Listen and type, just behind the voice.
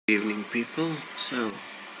Evening, people.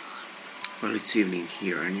 Well, it's evening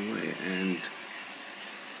here anyway, and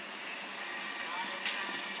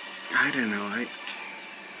I don't know.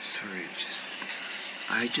 Sorry,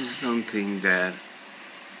 I just don't think that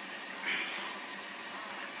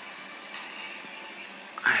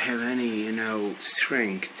I have any,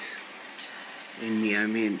 strength in me. I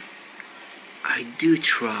mean, I do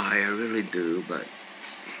try, I really do, but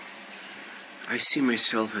I see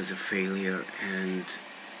myself as a failure, and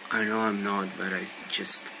I know I'm not, but I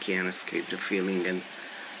just can't escape the feeling, and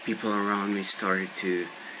people around me started to,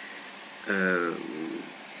 uh,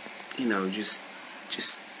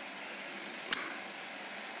 just,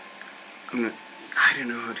 I'm not, I don't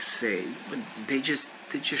know how to say it, but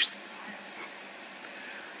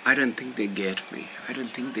I don't think they get me. I don't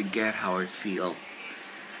think they get how I feel,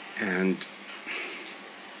 and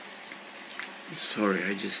I'm sorry,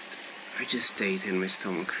 I just ate and my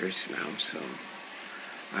stomach hurts now, so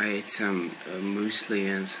I ate some muesli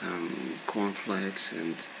and some cornflakes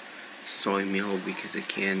and soy milk because I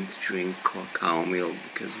can't drink cow milk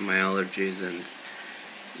because of my allergies, and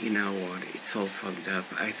you know what, it's all fucked up.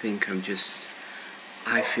 I think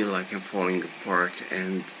I feel like I'm falling apart,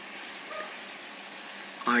 and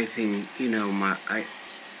I think,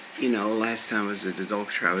 last time I was at the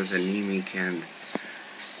doctor, I was anemic, and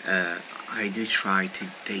I do try to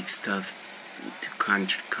take stuff to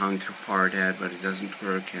counterpart that, but it doesn't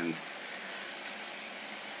work, and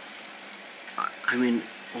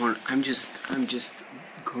I'm just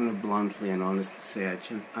gonna bluntly and honestly say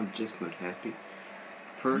I'm just not happy.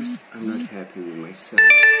 First, I'm not happy with myself.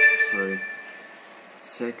 Sorry.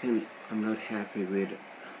 Second, I'm not happy with.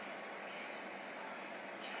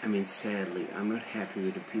 Sadly, I'm not happy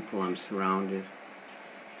with the people I'm surrounded,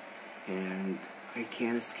 and I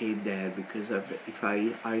can't escape that because if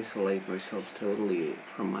I isolate myself totally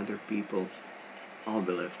from other people, I'll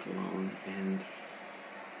be left alone. And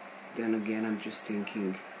then again, I'm just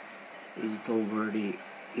thinking, is it all worthy,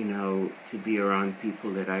 to be around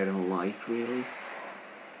people that I don't like, really?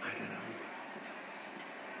 I don't know.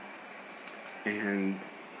 And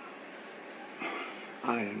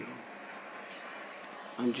I don't know.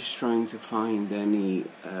 I'm just trying to find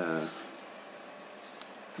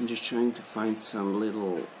some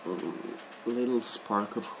little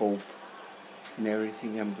spark of hope in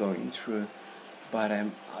everything I'm going through. But I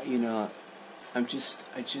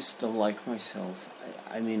just don't like myself.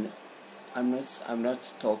 I'm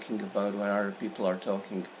not talking about what other people are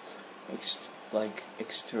talking, like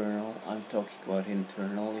external. I'm talking about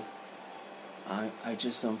internally. I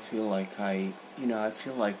just don't feel like I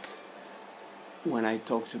feel like when I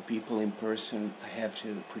talk to people in person, I have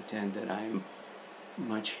to pretend that I'm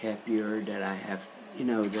much happier, that I have,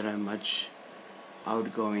 that I'm much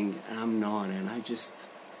outgoing, and I'm not, and I just,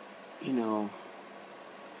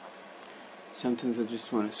 sometimes I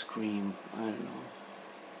just want to scream, I don't know.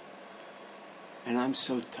 And I'm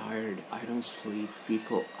so tired, I don't sleep.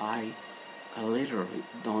 People, I literally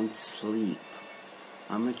don't sleep.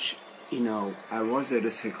 I was at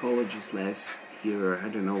a psychologist last year, I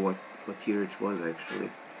don't know what year it was actually.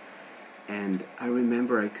 And I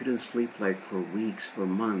remember I couldn't sleep like for weeks, for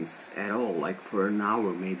months at all, like for an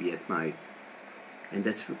hour maybe at night. And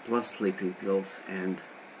that's plus sleeping pills. And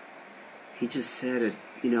he just said it,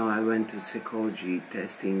 I went to psychology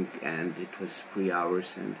testing and it was 3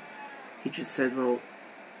 hours, and he just said, well,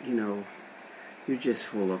 you're just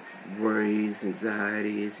full of worries,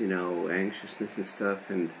 anxieties, anxiousness and stuff.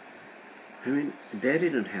 And that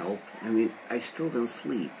didn't help. I still don't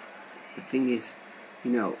sleep. The thing is,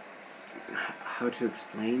 how to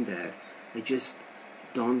explain that? I just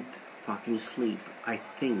don't fucking sleep. I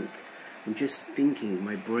think. I'm just thinking.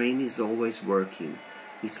 My brain is always working.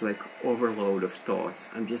 It's like overload of thoughts.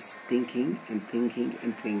 I'm just thinking and thinking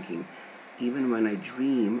and thinking. Even when I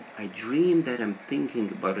dream that I'm thinking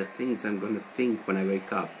about the things I'm going to think when I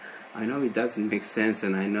wake up. I know it doesn't make sense,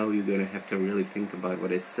 and I know you're going to have to really think about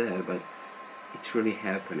what I said, but it's really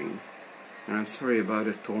happening. And I'm sorry about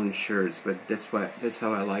the torn shirts, but that's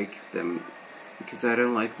how I like them, because I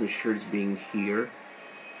don't like my shirts being here.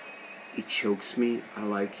 It chokes me. I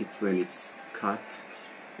like it when it's cut,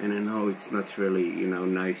 and I know it's not really,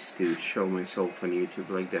 nice to show myself on YouTube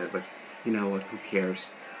like that, but you know what, who cares?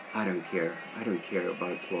 I don't care. I don't care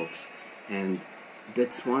about looks. And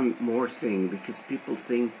that's one more thing, because people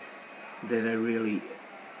think that I really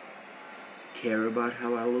care about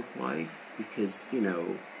how I look like, because,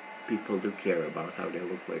 people do care about how they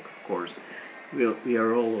look like, of course. We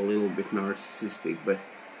are all a little bit narcissistic, but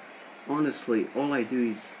honestly, all I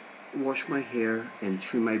do is wash my hair and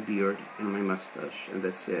trim my beard and my mustache, and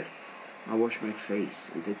that's it. I wash my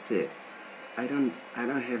face, and that's it. I don't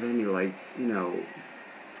have any, like,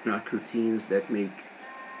 not routines that make,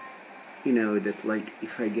 that, like,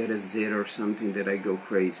 if I get a zit or something that I go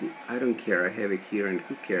crazy. I don't care. I have it here, and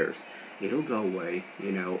who cares? It'll go away,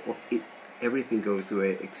 or everything goes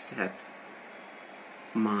away except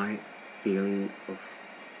my feeling of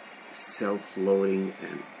self-loathing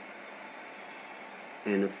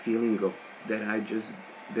and a feeling of that I'm just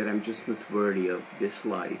not worthy of this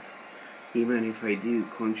life, even if I do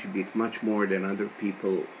contribute much more than other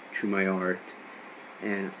people to my art.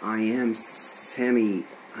 And I am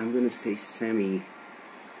I'm gonna say semi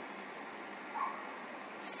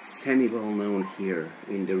well known here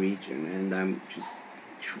in the region, and I'm just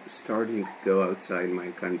starting to go outside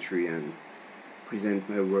my country and present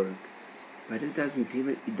my work. But it doesn't, to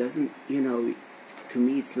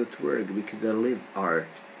me it's not work, because I live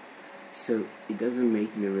art, so it doesn't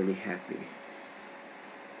make me really happy.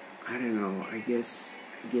 I don't know, I guess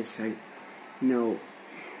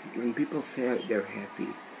when people say they're happy,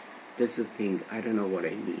 that's the thing. I don't know what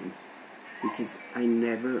I mean, because I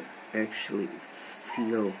never actually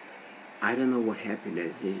feel, I don't know what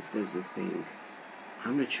happiness is. That's the thing.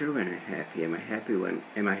 I'm not sure when I'm happy. Am I happy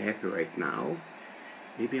right now?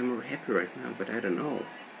 Maybe I'm happy right now, but I don't know.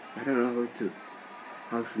 I don't know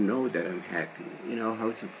how to know that I'm happy.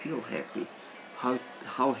 How to feel happy.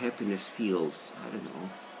 How happiness feels. I don't know.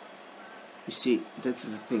 You see, that's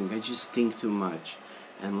the thing. I just think too much.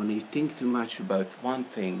 And when you think too much about one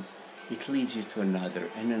thing, it leads you to another,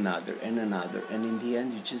 and another, and another. And in the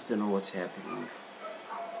end, you just don't know what's happening.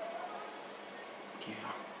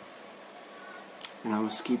 Yeah. And I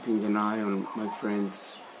was keeping an eye on my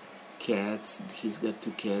friend's cats. He's got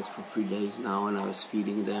 2 cats for 3 days now, and I was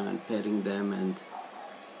feeding them and petting them, and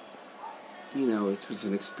it was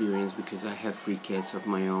an experience because I have 3 cats of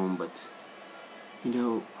my own. But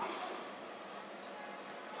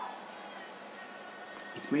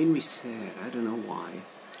it made me sad. I don't know why.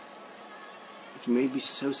 It made me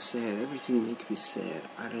so sad. Everything made me sad.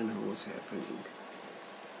 I don't know what's happening.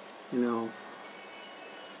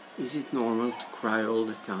 Is it normal to cry all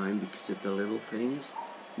the time because of the little things?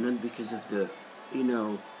 Not because of the, I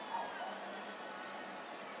don't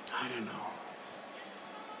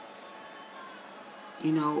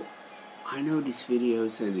know. I know these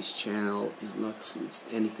videos and this channel is not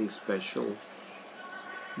anything special,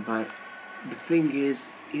 but the thing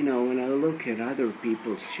is, when I look at other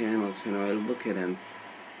people's channels, I look at them,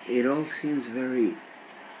 it all seems very,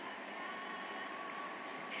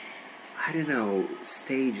 I don't know,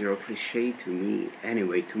 staged or cliche to me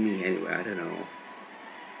anyway, I don't know.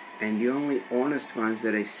 And the only honest ones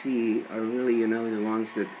that I see are really, the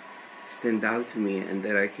ones that stand out to me and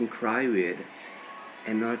that I can cry with,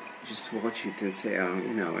 and not just watch it and say,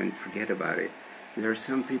 and forget about it. There are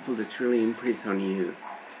some people that really imprint on you.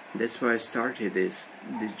 That's why I started this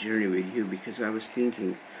journey with you, because I was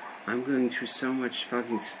thinking, I'm going through so much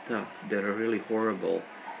fucking stuff that are really horrible,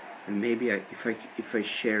 and maybe if I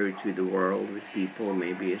share it with the world, with people,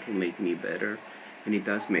 maybe it'll make me better, and it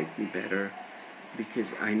does make me better,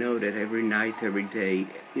 because I know that every night, every day,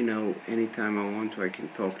 anytime I want to, I can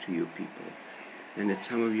talk to you people, and that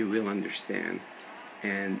some of you will understand.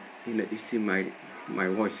 And you see, my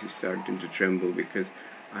voice is starting to tremble because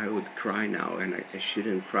I would cry now, and I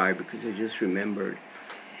shouldn't cry, because I just remembered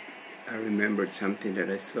something that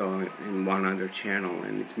I saw in one other channel,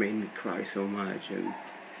 and it made me cry so much, and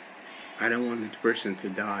I don't want that person to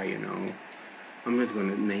die, I'm not going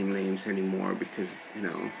to name names anymore, because,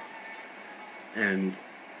 and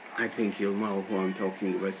I think you'll know who I'm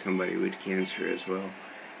talking about, somebody with cancer as well.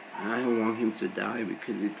 I don't want him to die,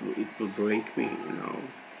 because it will break me,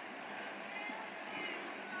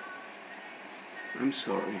 I'm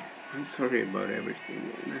sorry about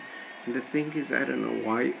everything, and the thing is, I don't know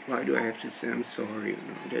why do I have to say I'm sorry,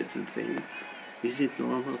 that's the thing. Is it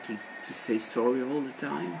normal to say sorry all the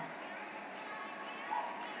time?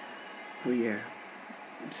 Oh yeah.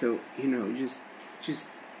 So,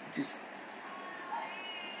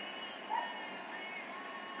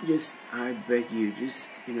 just I beg you,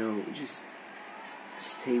 just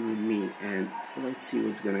stay with me, and let's see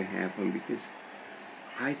what's gonna happen, because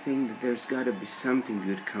I think that there's gotta be something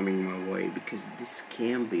good coming my way, because this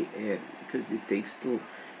can't be it, because it takes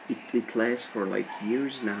it lasts for like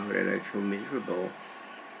years now that I feel miserable,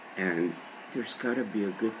 and there's gotta be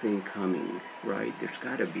a good thing coming, right? There's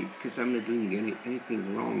gotta be, because I'm not doing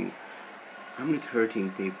anything wrong. I'm not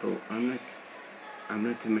hurting people. I'm not a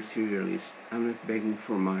materialist. I'm not begging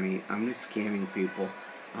for money. I'm not scamming people.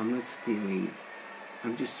 I'm not stealing.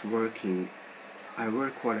 I'm just working. I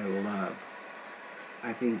work what I love.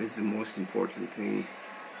 I think that's the most important thing.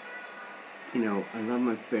 You know, I love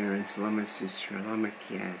my parents, I love my sister, I love my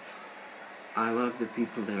cats. I love the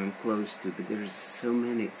people that I'm close to, but there's so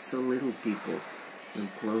little people I'm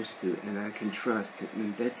close to and I can trust.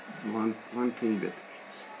 And that's one thing that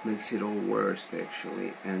makes it all worse,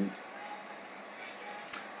 actually. And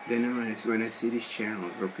then when I see these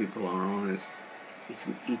channels where people are honest, it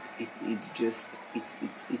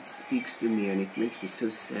speaks to me and it makes me so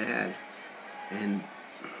sad. And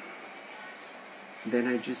then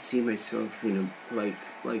I just see myself, you know, like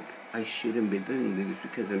I shouldn't be doing this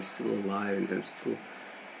because I'm still alive and I'm still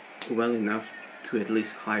well enough to at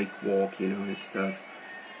least hike, walk, you know, and stuff.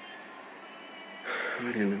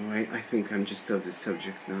 I don't know, I think I'm just off the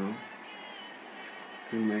subject now.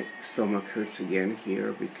 And my stomach hurts again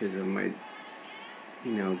here because of my,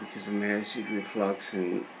 you know, because of my acid reflux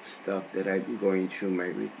and stuff that I'm going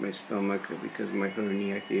through my stomach because of my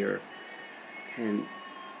hernia here. And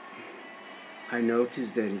I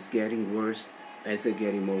noticed that it's getting worse as I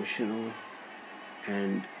get emotional,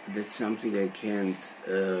 and that's something I can't,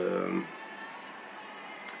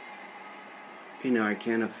 you know, I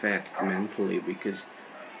can't affect mentally because,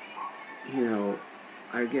 you know,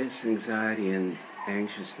 I guess anxiety and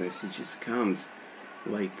anxiousness, it just comes.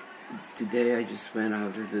 Like, today I just went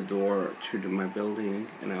out of the door through my building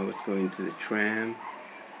and I was going to the tram,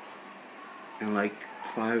 and like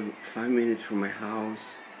five minutes from my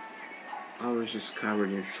house I was just covered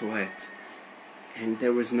in sweat, and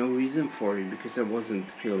there was no reason for it because I wasn't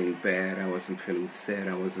feeling bad, I wasn't feeling sad,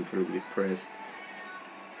 I wasn't feeling depressed.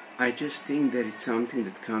 I just think that it's something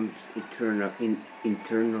that comes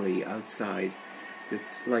internally outside.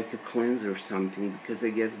 It's like a cleanser or something, because I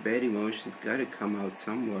guess bad emotions gotta come out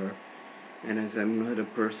somewhere. And as I'm not a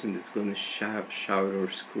person that's gonna shout or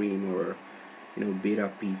scream or, you know, beat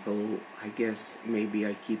up people, I guess maybe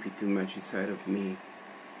I keep it too much inside of me.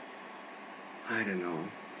 I don't know.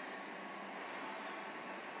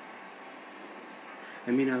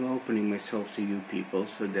 I mean, I'm opening myself to you people,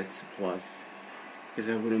 so that's a plus. Because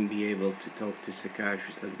I wouldn't be able to talk to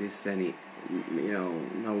psychiatrists like this you know,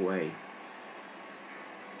 no way.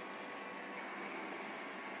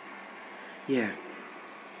 Yeah.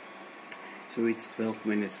 So it's 12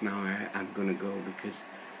 minutes now. I'm gonna go because,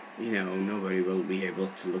 you know, nobody will be able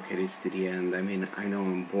to look at this to the end. I mean, I know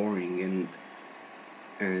I'm boring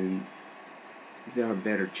and there are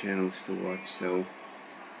better channels to watch, so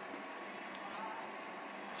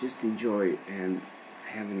just enjoy and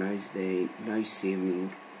have a nice day, nice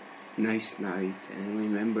evening, nice night, and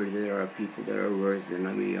remember there are people that are worse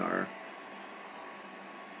than we are,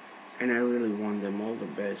 and I really want them all the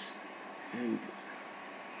best. And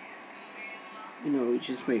you know, it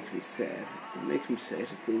just makes me sad. It makes me sad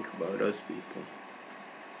to think about those people.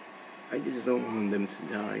 I just don't want them to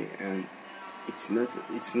die, and it's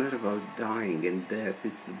not about dying and death,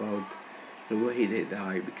 it's about the way they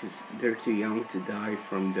die, because they're too young to die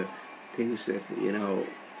from the things that, you know,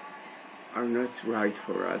 are not right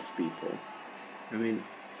for us people. I mean,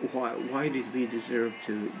 why did we deserve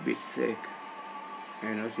to be sick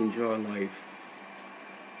and not enjoy life?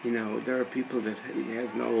 You know, there are people that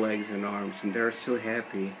has no legs and arms and they're so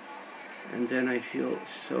happy, and then I feel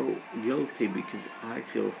so guilty because I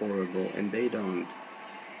feel horrible and they don't.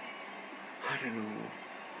 I don't know.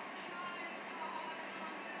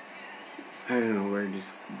 I don't know where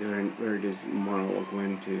this monologue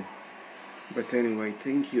went to. But anyway,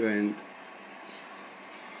 thank you, and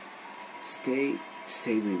stay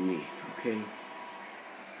with me, okay?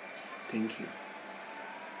 Thank you.